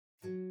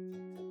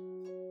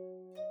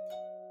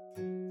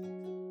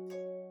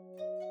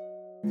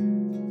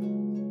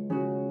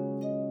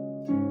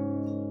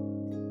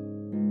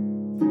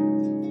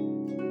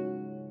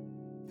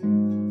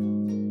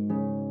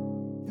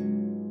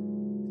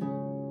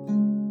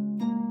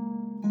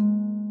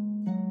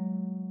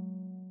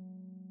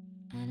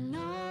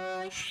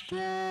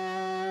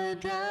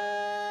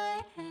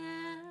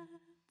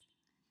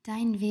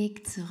Dein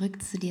Weg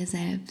zurück zu dir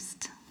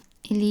selbst.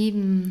 Ihr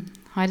Lieben,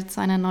 heute zu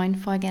einer neuen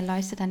Folge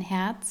Erleuchte dein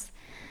Herz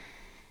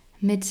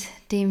mit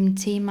dem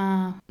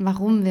Thema,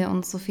 warum wir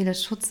uns so viele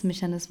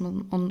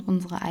Schutzmechanismen und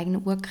unsere eigene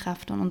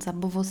Urkraft und unser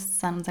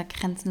Bewusstsein, unser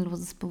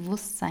grenzenloses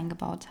Bewusstsein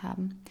gebaut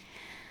haben.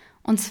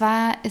 Und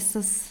zwar ist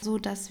es so,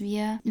 dass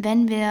wir,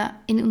 wenn wir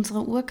in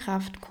unsere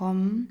Urkraft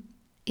kommen,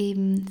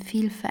 eben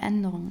viel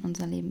Veränderung in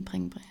unser Leben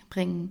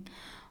bringen.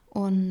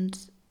 Und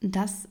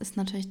das ist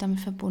natürlich damit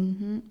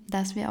verbunden,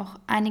 dass wir auch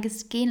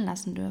einiges gehen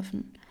lassen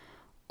dürfen.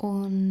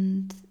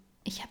 Und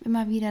ich habe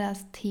immer wieder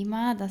das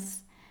Thema,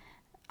 dass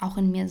auch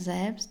in mir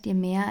selbst, je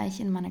mehr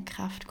ich in meine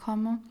Kraft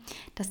komme,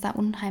 dass da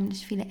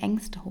unheimlich viele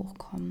Ängste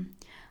hochkommen.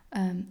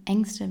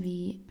 Ängste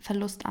wie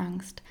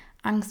Verlustangst,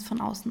 Angst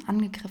von außen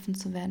angegriffen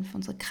zu werden für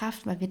unsere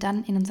Kraft, weil wir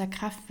dann in unser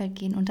Kraftfeld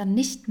gehen und dann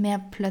nicht mehr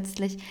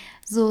plötzlich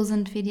so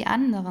sind wie die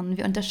anderen.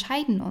 Wir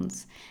unterscheiden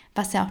uns,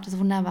 was ja auch das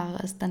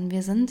Wunderbare ist, denn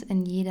wir sind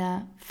in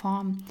jeder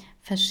Form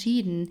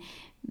verschieden.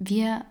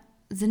 Wir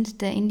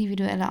sind der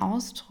individuelle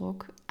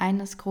Ausdruck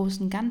eines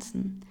großen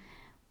Ganzen.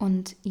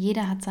 Und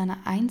jeder hat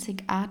seine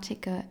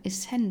einzigartige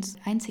Essenz,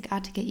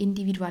 einzigartige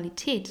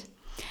Individualität.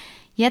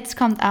 Jetzt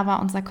kommt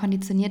aber unser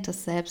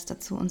konditioniertes Selbst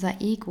dazu, unser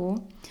Ego,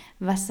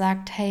 was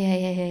sagt,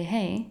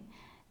 hey,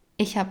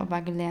 ich habe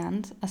aber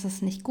gelernt, es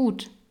ist nicht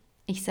gut,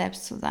 ich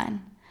selbst zu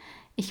sein.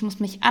 Ich muss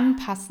mich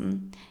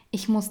anpassen,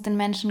 ich muss den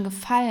Menschen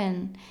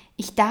gefallen,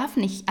 ich darf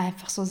nicht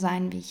einfach so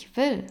sein, wie ich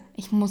will,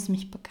 ich muss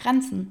mich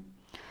begrenzen.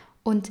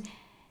 Und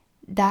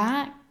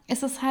da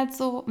ist es halt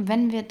so,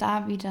 wenn wir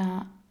da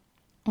wieder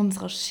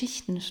unsere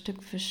Schichten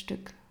Stück für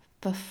Stück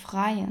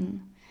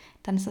befreien,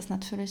 dann ist das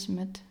natürlich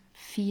mit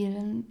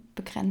vielen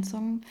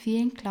Begrenzungen,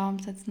 vielen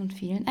Glaubenssätzen und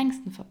vielen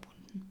Ängsten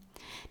verbunden.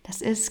 Das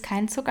ist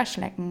kein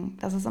Zuckerschlecken.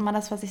 Das ist immer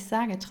das, was ich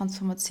sage.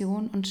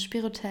 Transformation und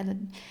spirituelle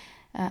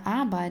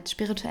Arbeit,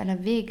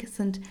 spiritueller Weg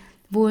sind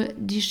wohl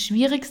die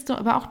schwierigste,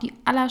 aber auch die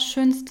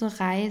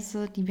allerschönste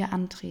Reise, die wir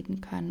antreten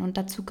können. Und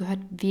dazu gehört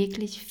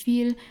wirklich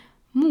viel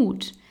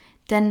Mut.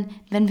 Denn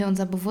wenn wir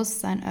unser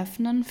Bewusstsein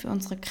öffnen für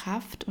unsere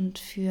Kraft und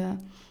für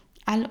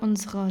all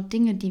unsere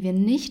Dinge, die wir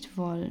nicht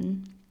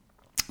wollen,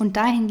 und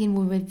dahin gehen,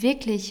 wo wir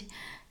wirklich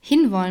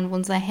hinwollen, wo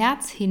unser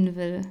Herz hin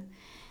will,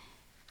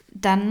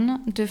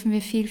 dann dürfen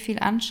wir viel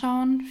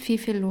anschauen,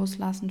 viel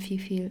loslassen,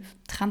 viel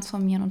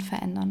transformieren und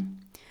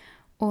verändern.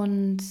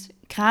 Und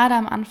gerade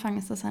am Anfang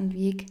ist das ein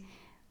Weg,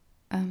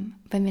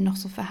 wenn wir noch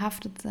so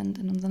verhaftet sind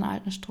in unseren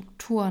alten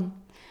Strukturen,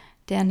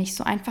 der nicht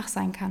so einfach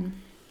sein kann.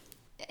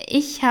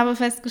 Ich habe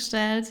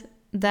festgestellt,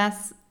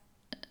 dass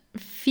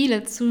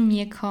viele zu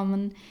mir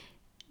kommen,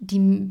 die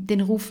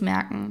den Ruf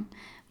merken,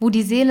 wo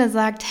die Seele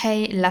sagt,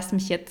 hey, lass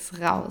mich jetzt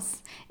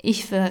raus.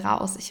 Ich will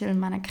raus, ich will in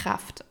meine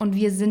Kraft. Und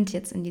wir sind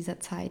jetzt in dieser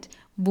Zeit,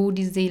 wo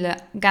die Seele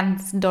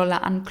ganz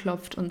dolle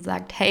anklopft und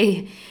sagt,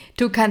 hey,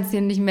 du kannst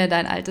hier nicht mehr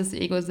dein altes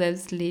Ego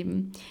selbst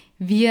leben.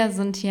 Wir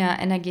sind hier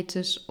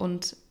energetisch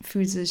und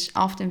physisch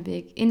auf dem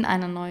Weg in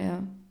eine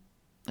neue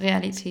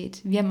Realität.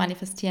 Wir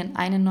manifestieren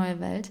eine neue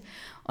Welt.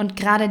 Und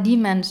gerade die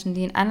Menschen,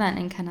 die in anderen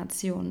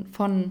Inkarnationen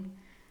von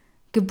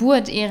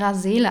Geburt ihrer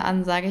Seele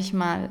an, sage ich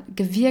mal,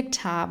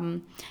 gewirkt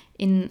haben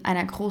in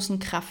einer großen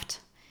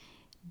Kraft,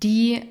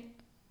 die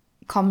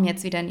kommen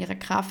jetzt wieder in ihre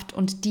Kraft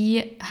und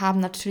die haben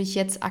natürlich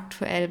jetzt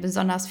aktuell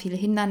besonders viele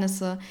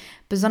Hindernisse,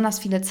 besonders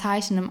viele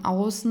Zeichen im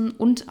Außen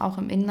und auch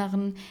im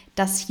Inneren,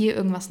 dass hier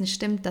irgendwas nicht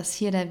stimmt, dass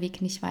hier der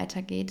Weg nicht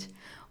weitergeht.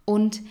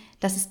 Und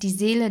das ist die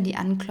Seele, die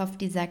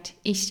anklopft, die sagt,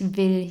 ich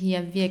will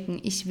hier wirken,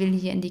 ich will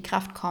hier in die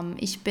Kraft kommen,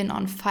 ich bin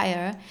on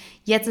fire.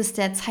 Jetzt ist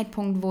der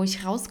Zeitpunkt, wo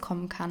ich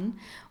rauskommen kann.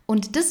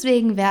 Und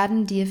deswegen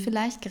werden dir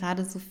vielleicht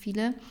gerade so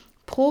viele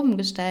Proben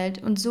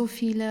gestellt und so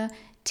viele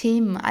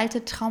Themen,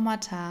 alte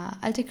Traumata,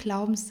 alte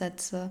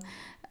Glaubenssätze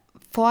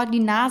vor die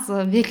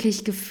Nase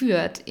wirklich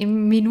geführt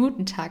im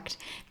Minutentakt.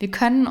 Wir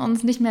können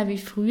uns nicht mehr wie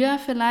früher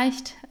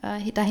vielleicht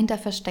dahinter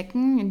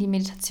verstecken, in die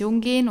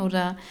Meditation gehen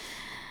oder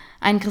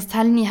einen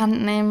Kristall in die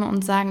Hand nehmen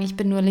und sagen, ich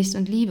bin nur Licht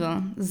und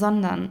Liebe,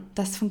 sondern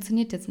das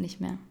funktioniert jetzt nicht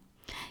mehr.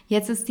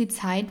 Jetzt ist die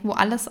Zeit, wo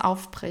alles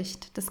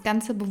aufbricht, das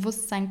ganze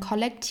Bewusstsein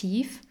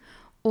kollektiv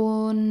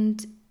und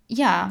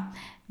ja,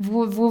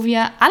 wo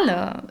wir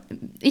alle,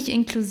 ich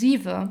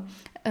inklusive,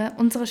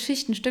 unsere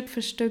Schichten Stück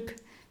für Stück,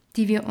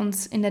 die wir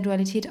uns in der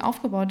Dualität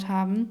aufgebaut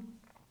haben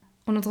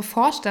und unsere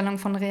Vorstellung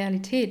von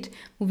Realität,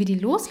 wo wir die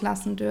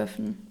loslassen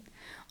dürfen.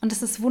 Und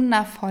es ist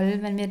wundervoll,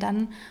 wenn wir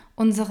dann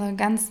unsere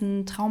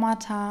ganzen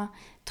Traumata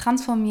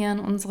transformieren,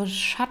 unsere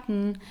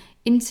Schatten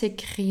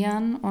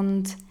integrieren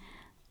und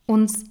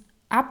uns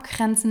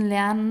abgrenzen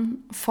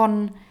lernen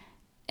von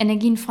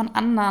Energien von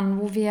anderen,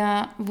 wo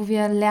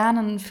wir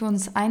lernen, für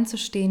uns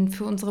einzustehen,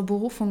 für unsere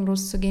Berufung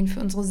loszugehen, für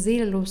unsere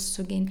Seele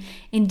loszugehen.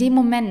 In dem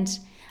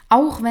Moment,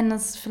 auch wenn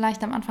es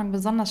vielleicht am Anfang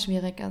besonders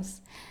schwierig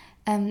ist,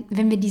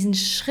 wenn wir diesen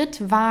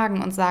Schritt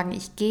wagen und sagen,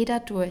 ich gehe da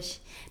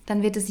durch,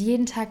 dann wird es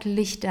jeden Tag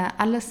lichter,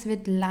 alles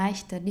wird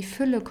leichter, die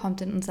Fülle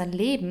kommt in unser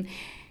Leben.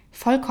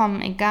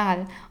 Vollkommen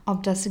egal,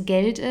 ob das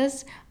Geld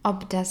ist,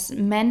 ob das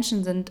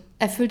Menschen sind,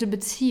 erfüllte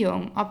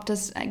Beziehungen, ob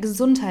das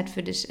Gesundheit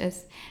für dich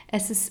ist.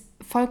 Es ist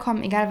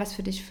vollkommen egal, was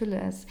für dich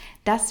Fülle ist,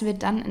 das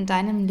wird dann in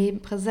deinem Leben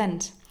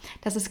präsent.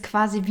 Das ist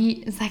quasi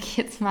wie, sag ich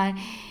jetzt mal,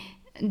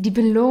 die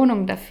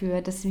Belohnung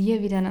dafür, dass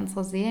wir wieder in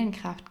unsere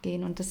Seelenkraft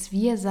gehen und dass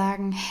wir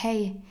sagen,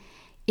 hey,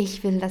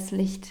 ich will das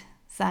Licht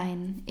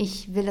sein,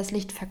 ich will das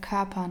Licht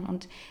verkörpern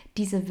und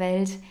diese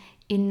Welt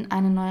in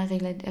eine neue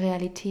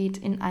Realität,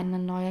 in eine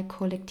neue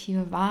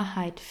kollektive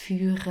Wahrheit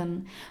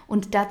führen.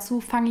 Und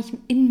dazu fange ich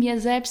in mir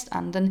selbst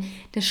an, denn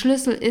der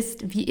Schlüssel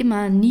ist wie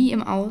immer nie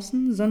im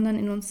Außen, sondern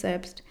in uns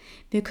selbst.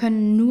 Wir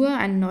können nur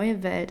eine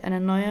neue Welt,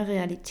 eine neue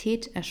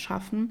Realität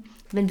erschaffen,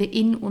 wenn wir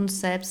in uns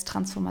selbst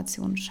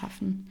Transformationen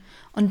schaffen.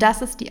 Und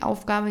das ist die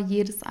Aufgabe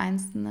jedes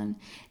Einzelnen,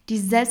 die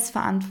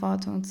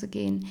Selbstverantwortung zu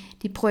gehen,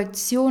 die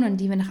Projektionen,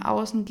 die wir nach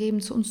außen geben,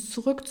 zu uns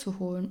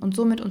zurückzuholen und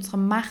somit unsere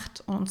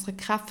Macht und unsere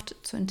Kraft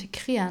zu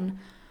integrieren,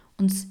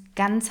 uns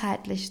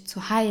ganzheitlich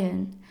zu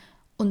heilen,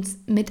 uns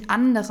mit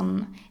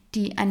anderen,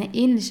 die eine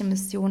ähnliche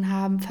Mission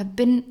haben,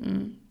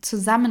 verbinden,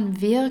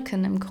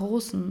 zusammenwirken im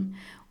Großen,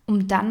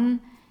 um dann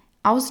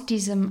aus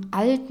diesem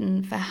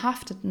alten,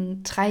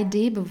 verhafteten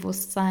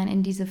 3D-Bewusstsein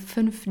in diese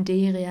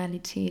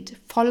 5D-Realität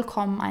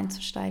vollkommen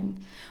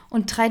einzusteigen.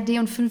 Und 3D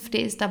und 5D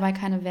ist dabei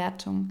keine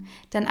Wertung,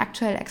 denn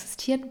aktuell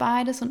existiert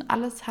beides und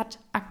alles hat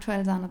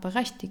aktuell seine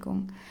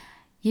Berechtigung.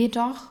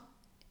 Jedoch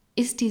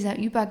ist dieser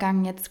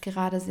Übergang jetzt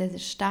gerade sehr, sehr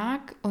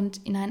stark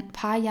und in ein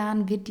paar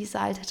Jahren wird diese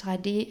alte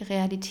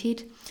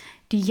 3D-Realität,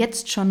 die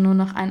jetzt schon nur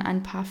noch an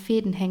ein paar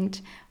Fäden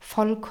hängt,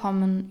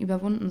 vollkommen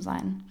überwunden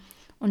sein.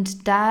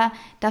 Und da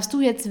darfst du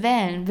jetzt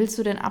wählen, willst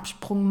du den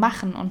Absprung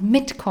machen und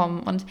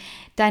mitkommen und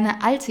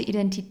deine alte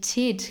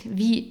Identität,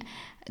 wie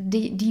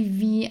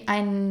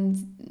eine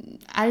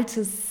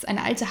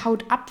alte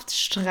Haut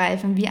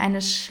abstreifen, wie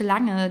eine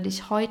Schlange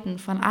dich häuten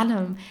von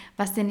allem,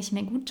 was dir nicht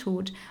mehr gut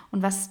tut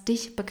und was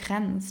dich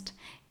begrenzt.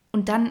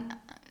 Und dann,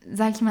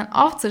 sag ich mal,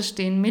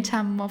 aufzustehen,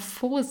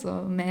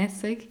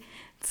 metamorphosemäßig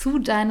zu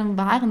deinem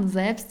wahren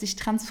Selbst, dich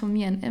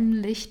transformieren im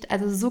Licht.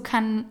 Also so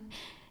kann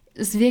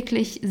es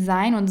wirklich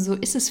sein und so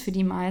ist es für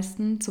die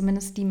meisten,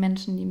 zumindest die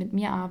Menschen, die mit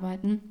mir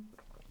arbeiten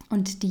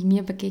und die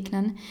mir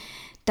begegnen,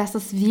 dass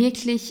es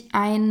wirklich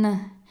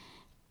eine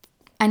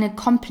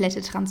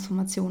komplette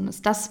Transformation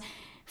ist, dass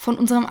von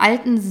unserem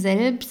alten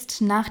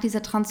Selbst nach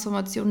dieser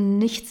Transformation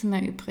nichts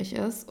mehr übrig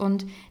ist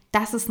und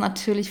das ist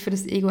natürlich für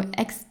das Ego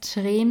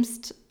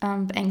extremst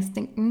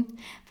beängstigend,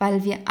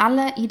 weil wir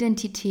alle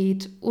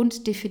Identität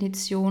und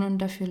Definitionen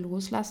dafür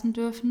loslassen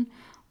dürfen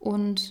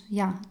und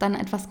ja, dann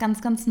etwas ganz,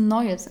 ganz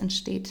Neues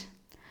entsteht.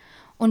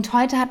 Und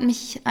heute hat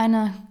mich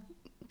eine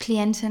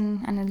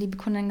Klientin, eine liebe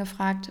Kundin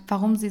gefragt,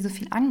 warum sie so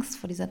viel Angst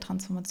vor dieser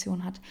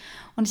Transformation hat.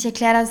 Und ich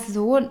erkläre das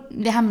so,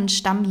 wir haben ein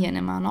Stammhirn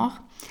immer noch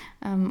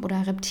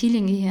oder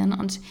Reptiliengehirn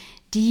und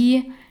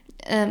die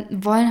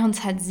wollen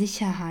uns halt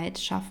Sicherheit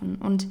schaffen.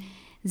 Und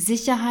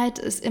Sicherheit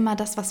ist immer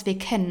das, was wir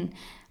kennen.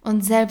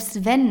 Und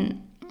selbst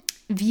wenn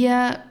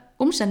wir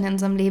Umstände in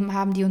unserem Leben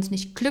haben, die uns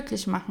nicht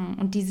glücklich machen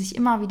und die sich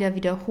immer wieder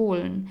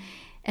wiederholen,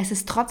 es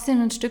ist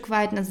trotzdem ein Stück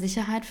weit eine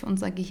Sicherheit für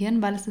unser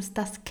Gehirn, weil es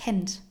das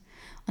kennt.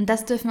 Und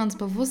das dürfen wir uns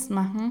bewusst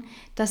machen,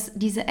 dass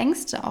diese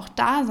Ängste auch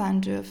da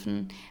sein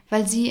dürfen,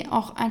 weil sie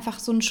auch einfach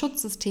so ein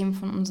Schutzsystem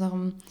von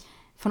unserem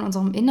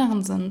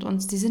Inneren sind.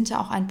 Und sie sind ja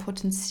auch ein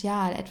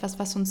Potenzial, etwas,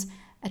 was uns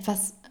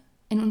etwas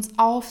in uns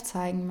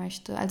aufzeigen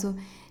möchte. Also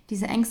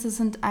diese Ängste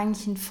sind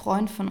eigentlich ein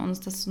Freund von uns,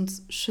 der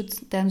uns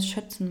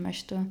schützen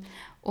möchte.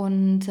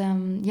 Und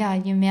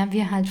je mehr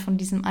wir halt von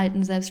diesem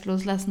alten Selbst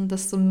loslassen,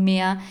 desto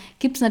mehr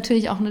gibt es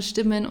natürlich auch eine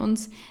Stimme in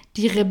uns,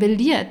 die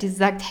rebelliert, die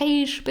sagt,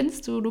 hey,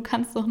 spinnst du, du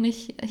kannst doch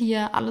nicht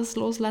hier alles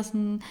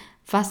loslassen,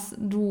 was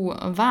du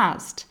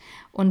warst.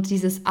 Und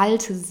dieses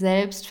alte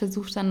Selbst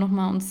versucht dann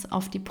nochmal uns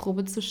auf die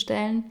Probe zu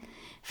stellen.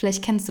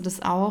 Vielleicht kennst du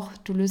das auch,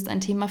 du löst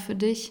ein Thema für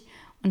dich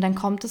und dann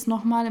kommt es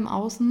nochmal im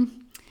Außen.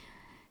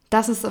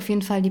 Das ist auf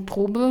jeden Fall die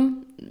Probe.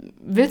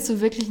 Willst du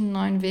wirklich einen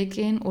neuen Weg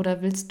gehen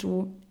oder willst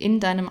du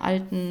in deinem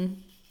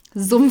alten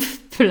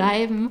Sumpf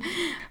bleiben?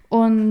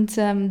 Und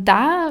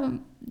da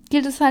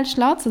gilt es halt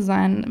schlau zu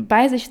sein,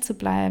 bei sich zu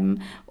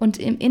bleiben und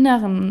im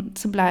Inneren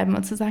zu bleiben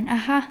und zu sagen,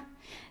 aha,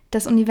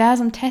 das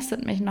Universum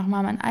testet mich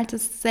nochmal, mein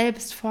altes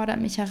Selbst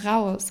fordert mich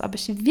heraus, ob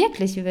ich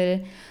wirklich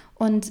will.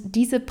 Und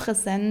diese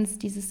Präsenz,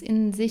 dieses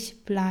in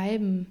sich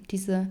bleiben,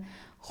 diese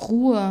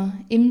Ruhe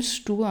im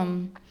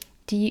Sturm,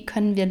 die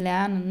können wir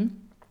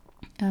lernen,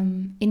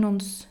 in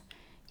uns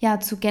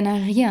zu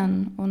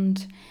generieren.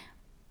 Und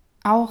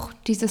auch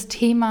dieses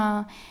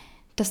Thema,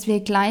 dass wir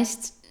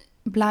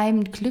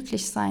gleichbleibend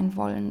glücklich sein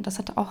wollen, das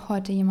hat auch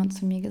heute jemand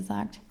zu mir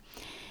gesagt.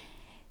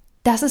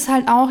 Das ist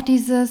halt auch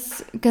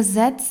dieses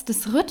Gesetz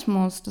des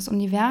Rhythmus, des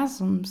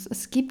Universums.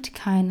 Es gibt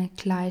keine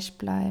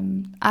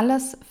Gleichbleiben.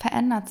 Alles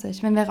verändert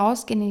sich. Wenn wir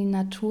rausgehen in die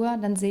Natur,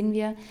 dann sehen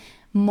wir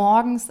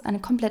morgens eine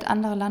komplett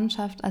andere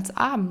Landschaft als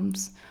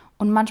abends.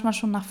 Und manchmal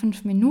schon nach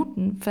 5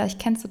 Minuten. Vielleicht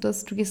kennst du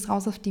das, du gehst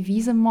raus auf die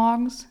Wiese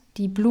morgens,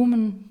 die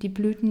Blumen, die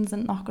Blüten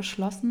sind noch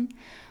geschlossen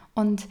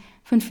und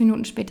 5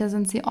 Minuten später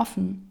sind sie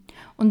offen.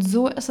 Und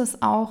so ist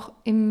es auch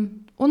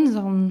in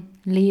unserem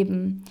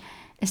Leben.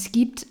 Es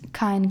gibt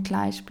kein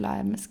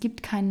Gleichbleiben, es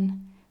gibt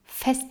kein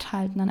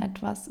festhalten an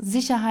etwas.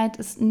 Sicherheit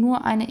ist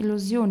nur eine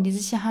Illusion. Die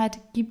Sicherheit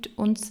gibt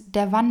uns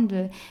der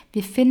Wandel.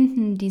 Wir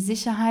finden die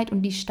Sicherheit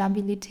und die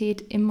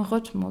Stabilität im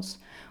Rhythmus.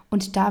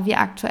 Und da wir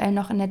aktuell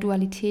noch in der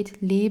Dualität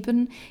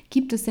leben,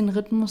 gibt es den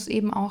Rhythmus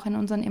eben auch in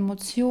unseren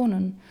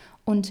Emotionen.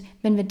 Und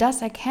wenn wir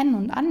das erkennen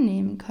und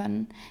annehmen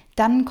können,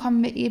 dann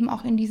kommen wir eben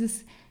auch in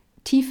dieses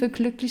tiefe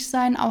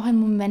Glücklichsein, auch in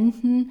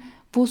Momenten,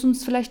 wo es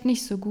uns vielleicht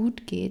nicht so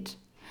gut geht.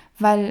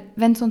 Weil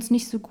wenn es uns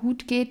nicht so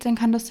gut geht, dann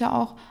kann das ja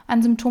auch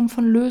ein Symptom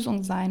von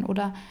Lösung sein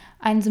oder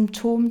ein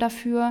Symptom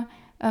dafür,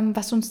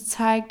 was uns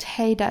zeigt,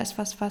 hey, da ist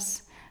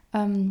was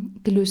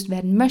gelöst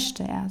werden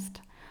möchte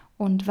erst.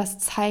 Und was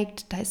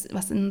zeigt, da ist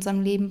was in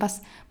unserem Leben,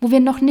 wo wir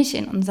noch nicht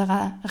in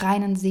unserer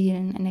reinen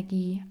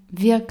Seelenenergie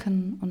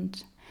wirken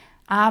und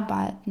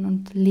arbeiten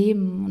und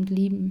leben und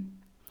lieben.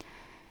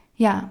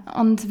 Ja,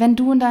 und wenn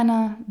du in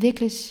deine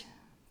wirklich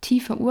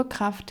tiefe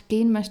Urkraft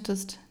gehen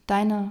möchtest,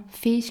 deine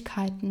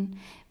Fähigkeiten,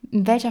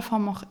 in welcher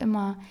Form auch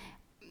immer,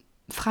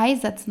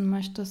 freisetzen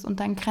möchtest und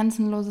dein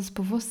grenzenloses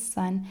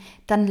Bewusstsein,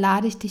 dann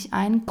lade ich dich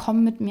ein,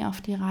 komm mit mir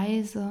auf die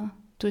Reise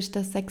durch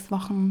das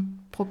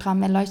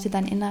 6-Wochen-Programm Erleuchte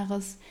dein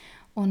Inneres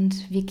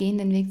und wir gehen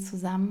den Weg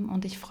zusammen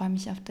und ich freue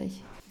mich auf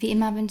dich. Wie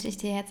immer wünsche ich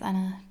dir jetzt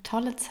eine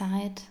tolle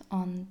Zeit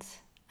und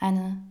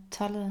eine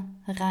tolle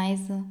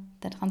Reise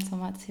der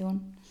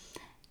Transformation.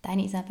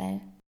 Deine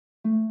Isabel.